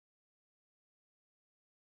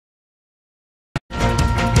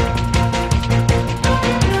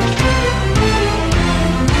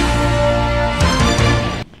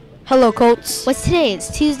Hello, Colts. What's today?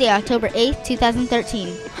 It's Tuesday, October 8th,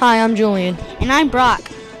 2013. Hi, I'm Julian. And I'm Brock.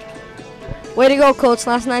 Way to go, Colts.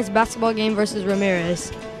 Last night's basketball game versus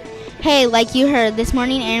Ramirez. Hey, like you heard, this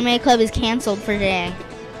morning Anime Club is canceled for today.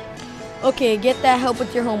 Okay, get that help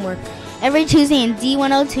with your homework. Every Tuesday in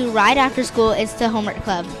D102 right after school, it's the homework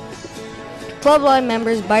club. Club Live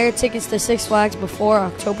members, buy your tickets to Six Flags before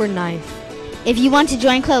October 9th. If you want to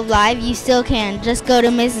join Club Live, you still can. Just go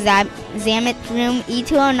to Ms. Zamet's room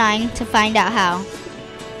E209 to find out how.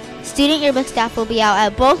 Student yearbook staff will be out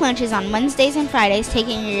at both lunches on Wednesdays and Fridays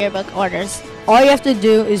taking your yearbook orders. All you have to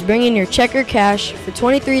do is bring in your check or cash for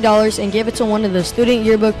 $23 and give it to one of the student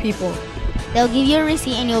yearbook people. They'll give you a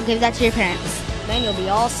receipt and you'll give that to your parents. Then you'll be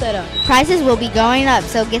all set up. Prices will be going up,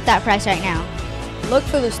 so get that price right now. Look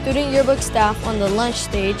for the student yearbook staff on the lunch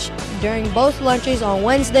stage during both lunches on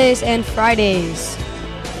Wednesdays and Fridays.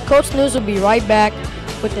 Coach News will be right back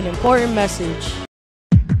with an important message.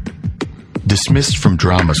 Dismissed from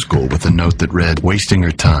drama school with a note that read, "Wasting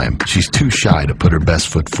her time. She's too shy to put her best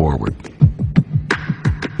foot forward."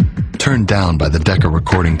 Turned down by the Decca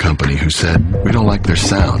Recording Company, who said, "We don't like their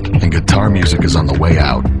sound and guitar music is on the way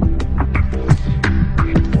out."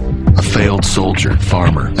 A failed soldier,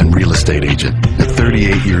 farmer, and real estate agent. At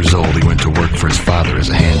 38 years old, he went to work for his father as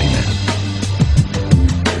a handyman.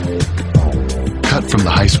 Cut from the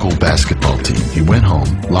high school basketball team, he went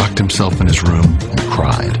home, locked himself in his room, and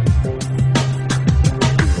cried.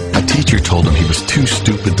 A teacher told him he was too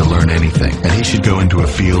stupid to learn anything, and he should go into a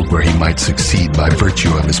field where he might succeed by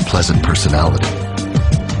virtue of his pleasant personality.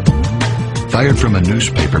 Fired from a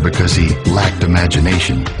newspaper because he lacked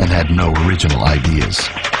imagination and had no original ideas.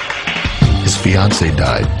 His fiancée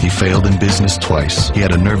died, he failed in business twice, he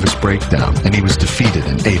had a nervous breakdown, and he was defeated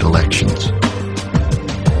in 8 elections.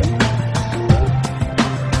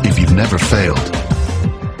 If you've never failed,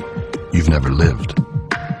 you've never lived.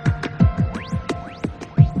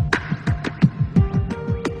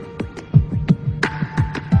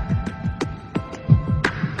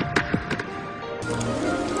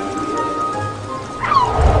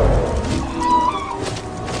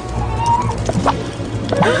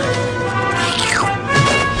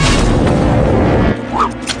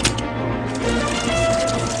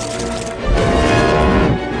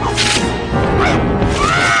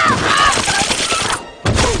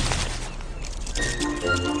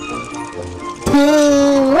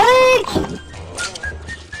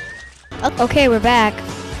 Okay, we're back.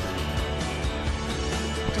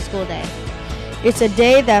 To school day. It's a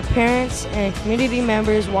day that parents and community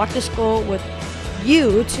members walk to school with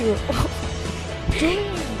you to...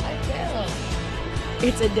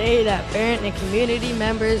 It's a day that parent and community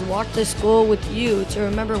members walk to school with you to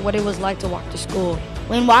remember what it was like to walk to school.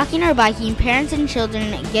 When walking or biking, parents and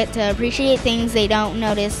children get to appreciate things they don't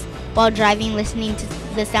notice while driving, listening to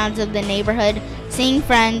the sounds of the neighborhood, seeing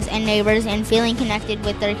friends and neighbors, and feeling connected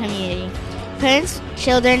with their community. Parents,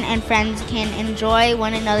 children, and friends can enjoy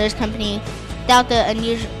one another's company without the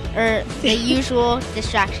usual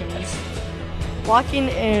distractions. Walking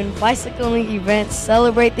and bicycling events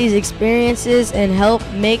celebrate these experiences and help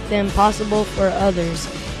make them possible for others.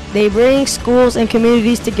 They bring schools and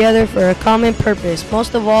communities together for a common purpose.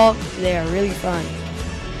 Most of all, they are really fun.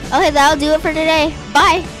 Okay, that'll do it for today.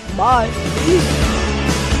 Bye. Bye.